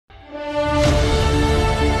The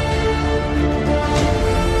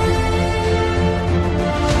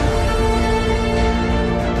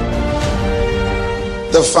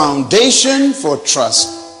foundation for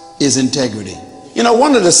trust is integrity. You know,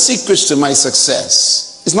 one of the secrets to my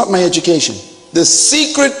success is not my education. The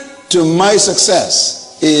secret to my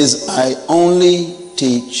success is I only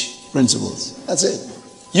teach principles. That's it.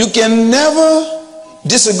 You can never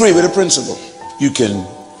disagree with a principle. You can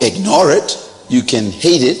ignore it, you can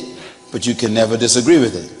hate it, but you can never disagree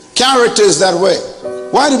with it. Character is that way.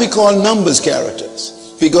 Why do we call numbers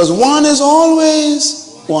characters? Because 1 is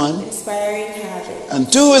always 1. Inspiring habit.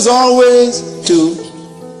 And 2 is always 2.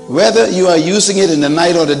 Whether you are using it in the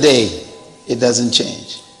night or the day, it doesn't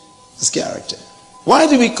change. It's character. Why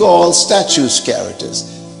do we call statues characters?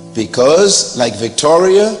 Because, like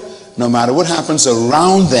Victoria, no matter what happens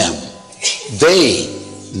around them, they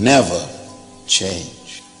never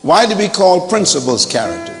change. Why do we call principles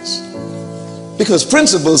characters? Because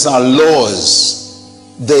principles are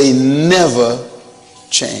laws. They never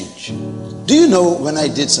change. Do you know, when I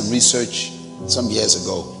did some research some years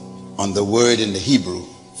ago on the word in the Hebrew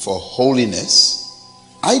for holiness,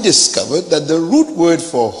 I discovered that the root word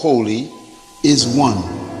for holy is 1.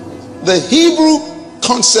 The Hebrew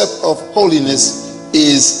concept of holiness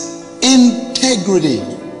is integrity.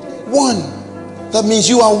 1. That means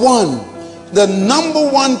you are 1. The number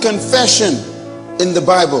 1 confession in the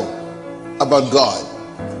Bible about God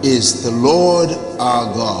is the Lord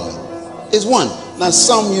our God is 1. Now,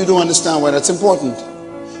 some of you don't understand why that's important.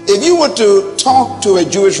 If you were to talk to a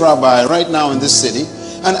Jewish rabbi right now in this city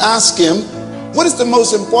and ask him, what is the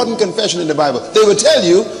most important confession in the Bible? They would tell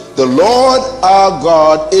you, the Lord our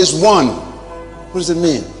God is 1. What does it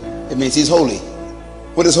mean? It means he's holy.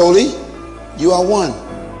 What is holy? You are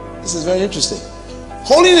 1. This is very interesting.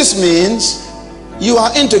 Holiness means you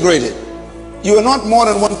are integrated. You are not more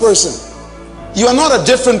than one person. You are not a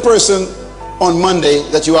different person on Monday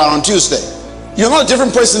that you are on Tuesday. You're not a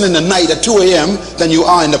different person in the night at 2 a.m. than you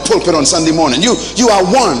are in the pulpit on Sunday morning. You are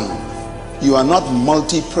 1. You are not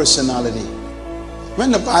multi-personality.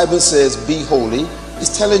 When the Bible says be holy,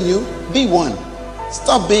 it's telling you be 1.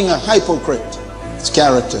 Stop being a hypocrite. It's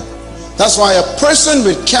character. That's why a person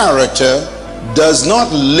with character does not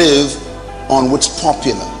live on what's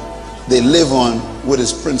popular. They live on what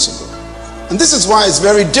is principle. And this is why it's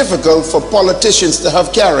very difficult for politicians to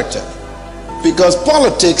have character. Because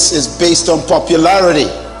politics is based on popularity,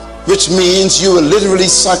 which means you will literally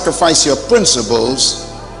sacrifice your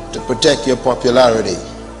principles to protect your popularity,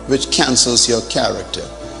 which cancels your character,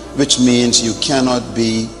 which means you cannot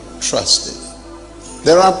be trusted.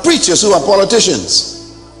 There are preachers who are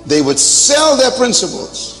politicians. They would sell their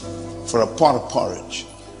principles for a pot of porridge.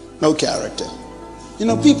 No character. You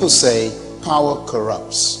know, people say power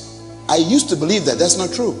corrupts. I used to believe that. That's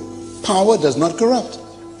not true. Power does not corrupt.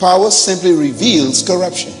 Power simply reveals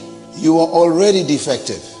corruption. You are already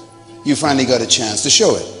defective. You finally got a chance to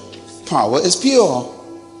show it. Power is pure.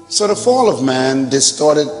 So the fall of man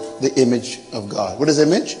distorted the image of God. What is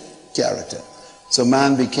image? Character. So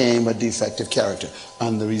man became a defective character.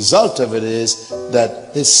 And the result of it is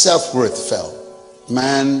that his self-worth fell.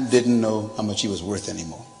 Man didn't know how much he was worth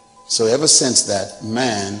anymore. So ever since that,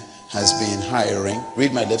 man has been hiring,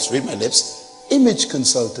 read my lips, image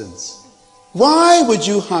consultants. Why would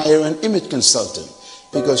you hire an image consultant?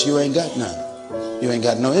 Because you ain't got none. You ain't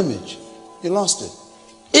got no image. You lost it.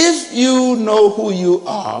 If you know who you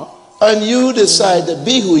are and you decide to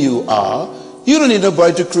be who you are, you don't need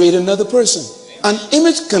nobody to create another person. An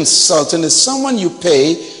image consultant is someone you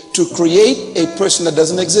pay to create a person that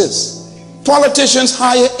doesn't exist. Politicians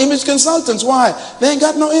hire image consultants. Why? They ain't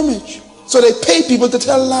got no image. So they pay people to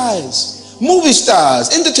tell lies. Movie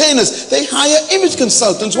stars, entertainers, they hire image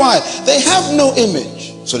consultants. Why? They have no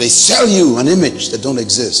image. So they sell you an image that don't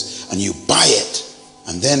exist and you buy it.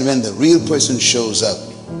 And then when the real person shows up,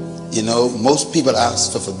 you know, most people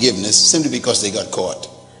ask for forgiveness simply because they got caught.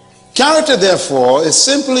 Character, therefore, is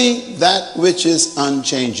simply that which is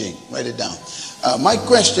unchanging. Write it down. My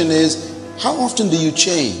question is, how often do you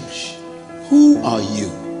change? Who are you?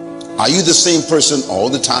 Are you the same person all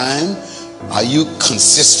the time? Are you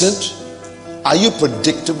consistent? Are you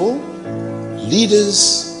predictable?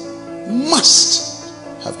 Leaders must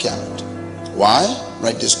have character. Why?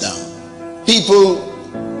 Write this down. People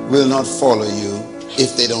will not follow you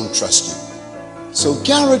if they don't trust you. So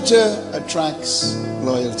character attracts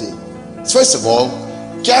loyalty. First of all,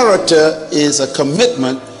 character is a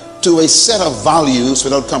commitment to a set of values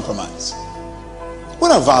without compromise.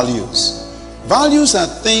 What are values? Values are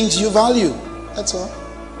things you value. That's all.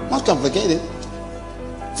 Not complicated.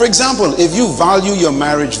 For example, if you value your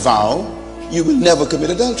marriage vow, you will never commit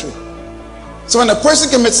adultery. So when a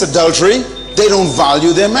person commits adultery, they don't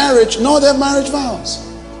value their marriage nor their marriage vows.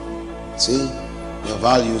 See, your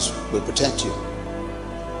values will protect you.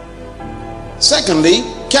 Secondly,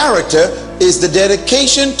 character is the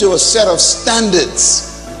dedication to a set of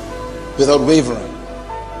standards without wavering.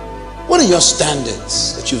 What are your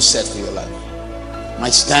standards that you've set for your life? My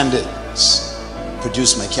standards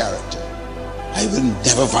produce my character. I will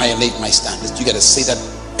never violate my standards. You got to say that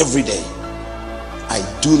every day. I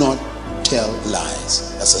do not tell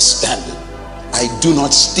lies. That's a standard. I do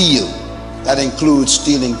not steal. That includes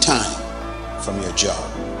stealing time from your job.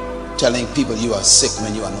 Telling people you are sick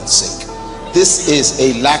when you are not sick. This is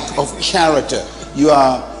a lack of character. You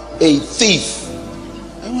are a thief.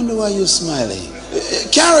 I wonder why you're smiling.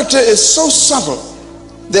 Character is so subtle.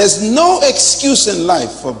 There's no excuse in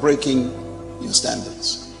life for breaking your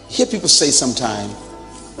standards. I hear people say sometimes,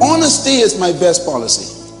 honesty is my best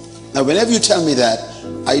policy. Now, whenever you tell me that,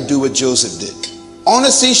 I do what Joseph did.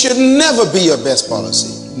 Honesty should never be your best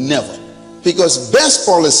policy. Never. Because best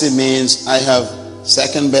policy means I have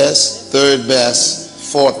second best, third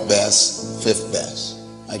best, fourth best, fifth best.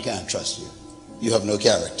 I can't trust you. You have no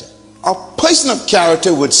character. A person of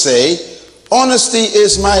character would say, honesty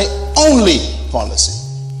is my only policy.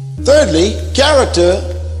 Thirdly, character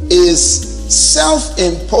is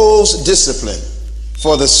self-imposed discipline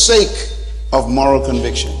for the sake of moral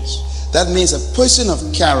convictions. That means a person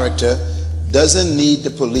of character doesn't need the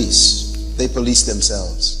police. They police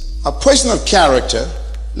themselves. A person of character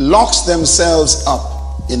locks themselves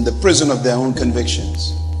up in the prison of their own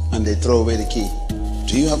convictions and they throw away the key.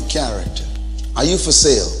 Do you have character? Are you for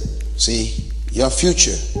sale? See, your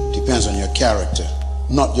future depends on your character,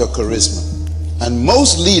 not your charisma. And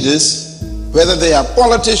most leaders, whether they are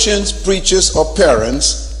politicians, preachers, or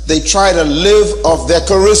parents, they try to live off their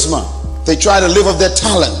charisma. They try to live off their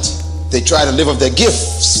talent. They try to live off their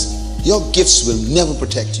gifts. Your gifts will never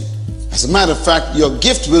protect you. As a matter of fact, your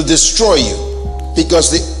gift will destroy you, because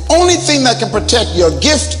the only thing that can protect your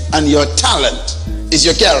gift and your talent is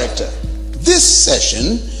your character. This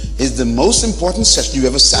session is the most important session you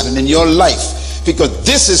ever sat in your life, because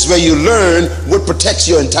this is where you learn what protects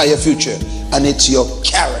your entire future, and it's your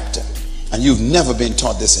character. And you've never been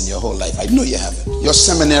taught this in your whole life. I know you haven't. Your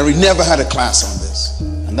seminary never had a class on this,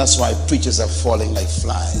 and that's why preachers are falling like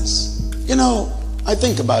flies. You know, I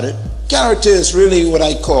think about it. Character is really what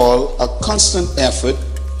I call a constant effort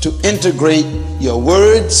to integrate your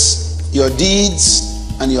words, your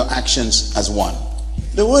deeds, and your actions as one.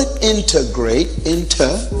 The word integrate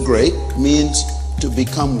means to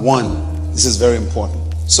become one. This is very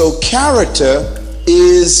important. So character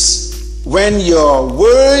is when your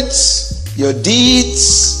words, your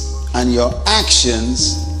deeds, and your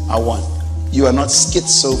actions are one. You are not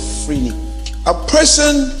schizophrenic. A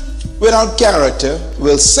person without character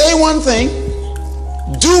will say one thing,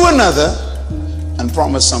 do another, and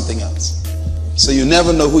promise something else. So you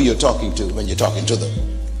never know who you're talking to when you're talking to them.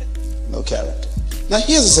 No character. Now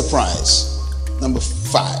here's a surprise. Number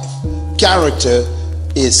 5. Character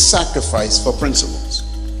is sacrifice for principles.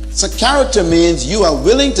 So character means you are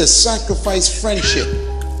willing to sacrifice friendship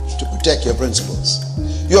to protect your principles.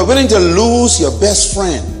 You are willing to lose your best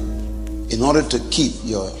friend in order to keep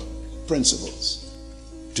your principles.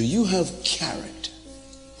 Do you have character?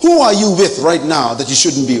 Who are you with right now that you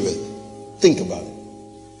shouldn't be with? Think about it.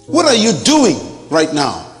 What are you doing right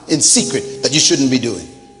now in secret that you shouldn't be doing?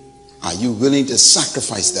 Are you willing to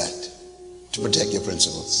sacrifice that to protect your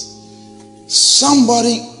principles?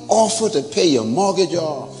 Somebody offered to pay your mortgage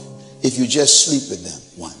off if you just sleep with them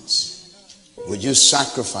once. Would you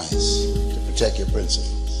sacrifice to protect your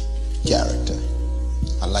principles? Character.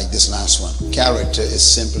 I like this last one. Character is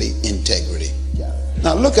simply integrity.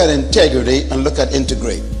 Now look at integrity and look at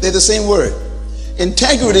integrate. They're the same word.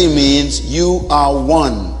 Integrity means you are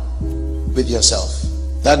one with yourself.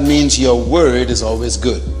 That means your word is always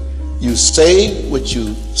good. You say what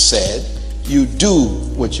you said, you do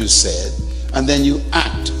what you said, and then you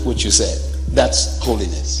act what you said. That's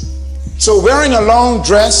holiness. So wearing a long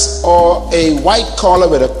dress or a white collar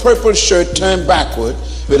with a purple shirt turned backward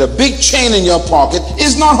with a big chain in your pocket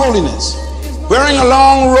is not holiness. Wearing a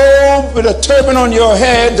long robe with a turban on your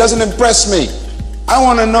head doesn't impress me. I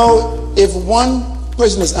want to know if one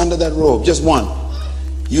person is under that robe, just one.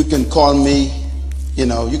 You can call me, you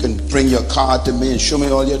know, you can bring your card to me and show me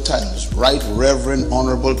all your titles. Right, Reverend,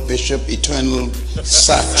 Honorable, Bishop, Eternal,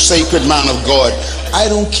 Sacred Man of God. I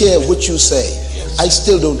don't care what you say. I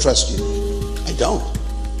still don't trust you. I don't.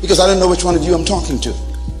 Because I don't know which one of you I'm talking to.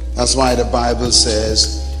 That's why the Bible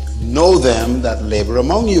says, know them that labor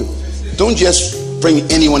among you. Don't just bring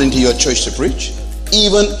anyone into your church to preach.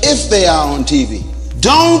 even if they are on TV.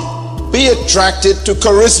 Don't be attracted to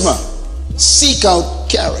charisma. Seek out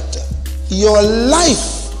character. Your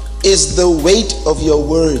life is the weight of your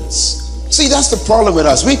words. See, that's the problem with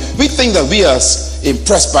us. We think that we are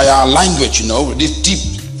impressed by our language, you know, these deep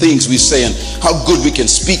things we say and how good we can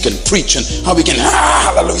speak and preach and how we can,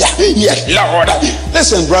 hallelujah, yes, Lord.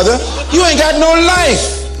 Listen, brother, you ain't got no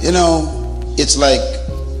life. You know, it's like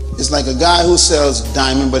a guy who sells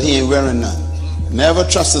diamond, but he ain't wearing none. Never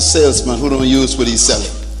trust a salesman who don't use what he's selling.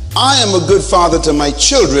 I am a good father to my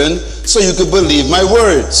children, so you could believe my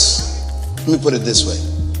words. Let me put it this way.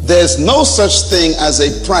 There's no such thing as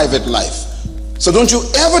a private life. So don't you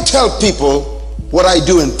ever tell people what I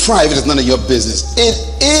do in private is none of your business. It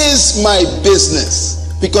is my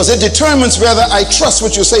business because it determines whether I trust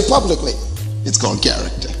what you say publicly. It's called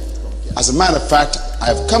character. As a matter of fact,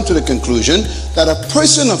 I've come to the conclusion that a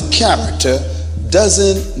person of character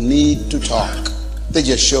doesn't need to talk. They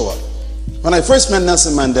just show up. When I first met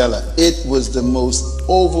Nelson Mandela, it was the most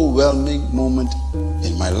overwhelming moment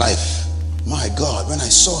in my life. My God, when I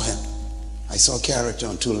saw him, I saw character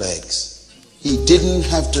on two legs. He didn't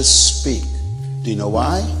have to speak. Do you know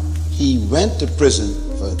why? He went to prison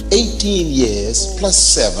for 18 years plus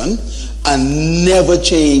 7 and never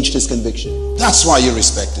changed his conviction. That's why you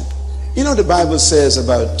respect him. You know what the Bible says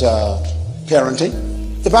about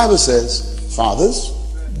parenting? The Bible says, fathers,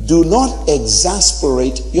 do not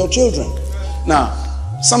exasperate your children. Now,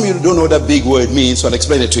 some of you don't know what that big word means, so I'll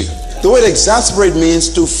explain it to you. The word exasperate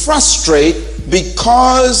means to frustrate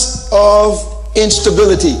because of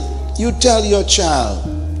instability. You tell your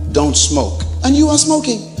child, don't smoke, and you are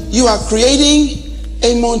smoking. You are creating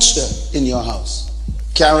a monster in your house.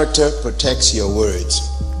 Character protects your words.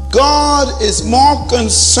 God is more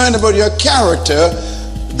concerned about your character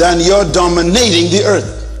than your dominating the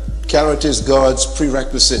earth. Character is God's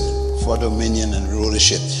prerequisite for dominion and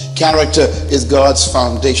rulership. Character is God's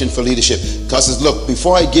foundation for leadership. God says, look,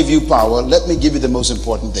 before I give you power, let me give you the most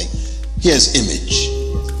important thing. Here's image.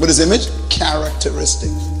 What is image? Characteristic.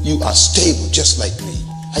 You are stable just like me.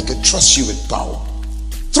 I could trust you with power.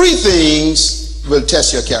 3 things will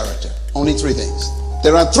test your character. Only 3 things.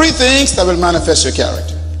 There are 3 things that will manifest your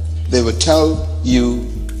character. They will tell you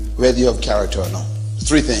whether you have character or not.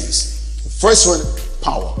 3 things. The first one,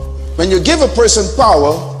 power. When you give a person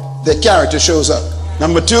power, their character shows up.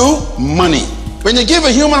 Number 2, money. When you give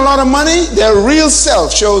a human a lot of money, their real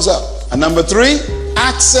self shows up. And number 3,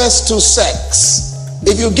 access to sex.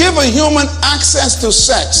 If you give a human access to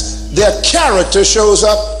sex, their character shows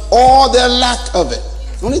up or their lack of it.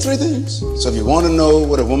 Only 3 things. So if you want to know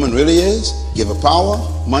what a woman really is, give her power,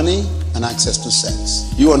 money, and access to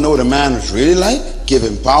sex. You want to know what a man is really like? Give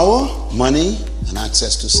him power, money, and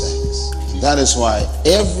access to sex. And that is why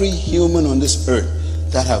every human on this earth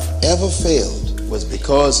that have ever failed was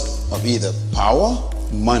because of either power,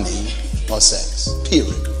 money, or sex.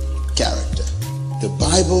 Period. Character. The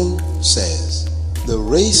Bible says the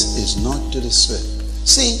race is not to the swift.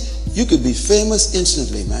 See, you could be famous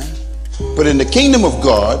instantly, man. But in the kingdom of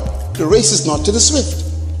God, the race is not to the swift.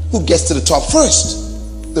 Who gets to the top first?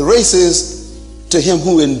 The race is to him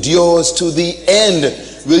who endures to the end.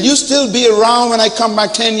 Will you still be around when I come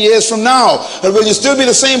back 10 years from now? Or will you still be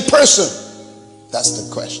the same person? That's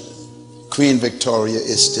the question. Queen Victoria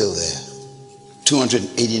is still there.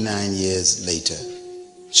 289 years later.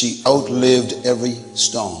 She outlived every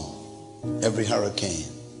storm, every hurricane.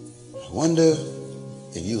 I wonder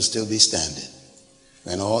if you'll still be standing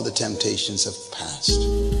when all the temptations have passed.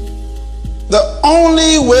 The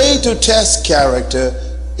only way to test character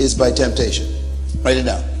is by temptation. Write it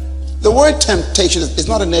down. The word temptation is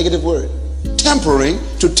not a negative word. Tempering,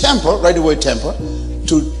 to temper, write the word temper.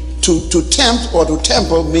 To tempt or to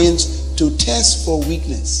temper means to test for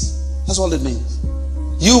weakness. That's all it means.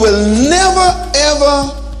 You will never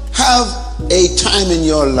ever have a time in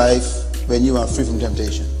your life when you are free from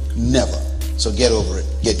temptation. Never. So get over it.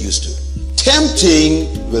 Get used to it.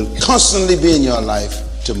 Tempting will constantly be in your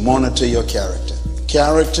life to monitor your character.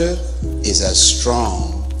 Character is as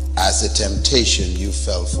strong as the temptation you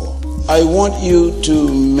fell for. I want you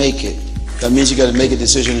to make it. That means you got to make a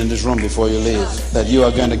decision in this room before you leave. That you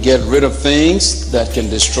are going to get rid of things that can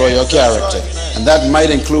destroy your character. And that might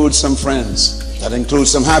include some friends. That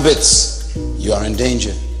includes some habits. You are in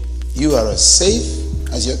danger. You are as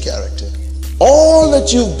safe as your character. All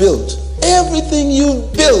that you've built, everything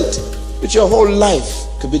you've built with your whole life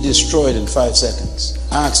could be destroyed in 5 seconds.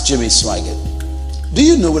 Ask Jimmy Swaggart. Do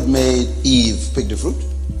you know what made Eve pick the fruit?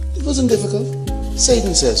 It wasn't difficult.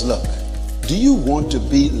 Satan says, look, do you want to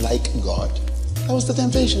be like God? That was the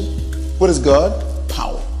temptation. What is God?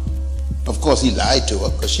 Power. Of course, he lied to her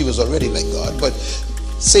because she was already like God. But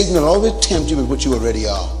Satan will always tempt you with what you already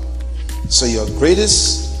are. So your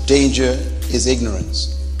greatest danger is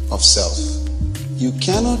ignorance of self. You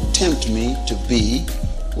cannot tempt me to be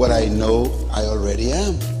what I know I already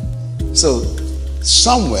am. So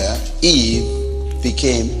somewhere Eve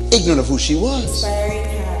became ignorant of who she was.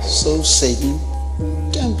 So Satan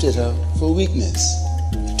tempted her for weakness.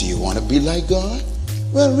 Do you want to be like God?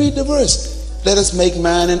 Well, read the verse. Let us make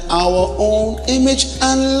man in our own image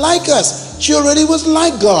and like us. She already was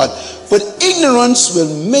like God. But ignorance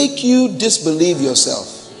will make you disbelieve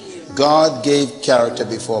yourself. God gave character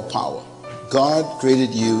before power. God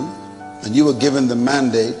created you, and you were given the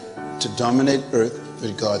mandate to dominate earth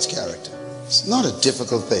with God's character. It's not a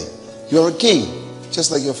difficult thing. You're a king,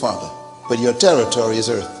 just like your father, but your territory is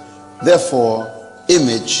earth. Therefore,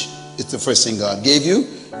 image is the first thing God gave you,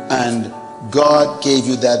 and God gave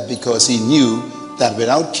you that because he knew that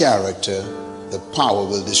without character, the power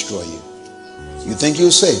will destroy you. You think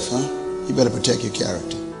you're safe, huh? You better protect your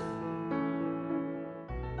character.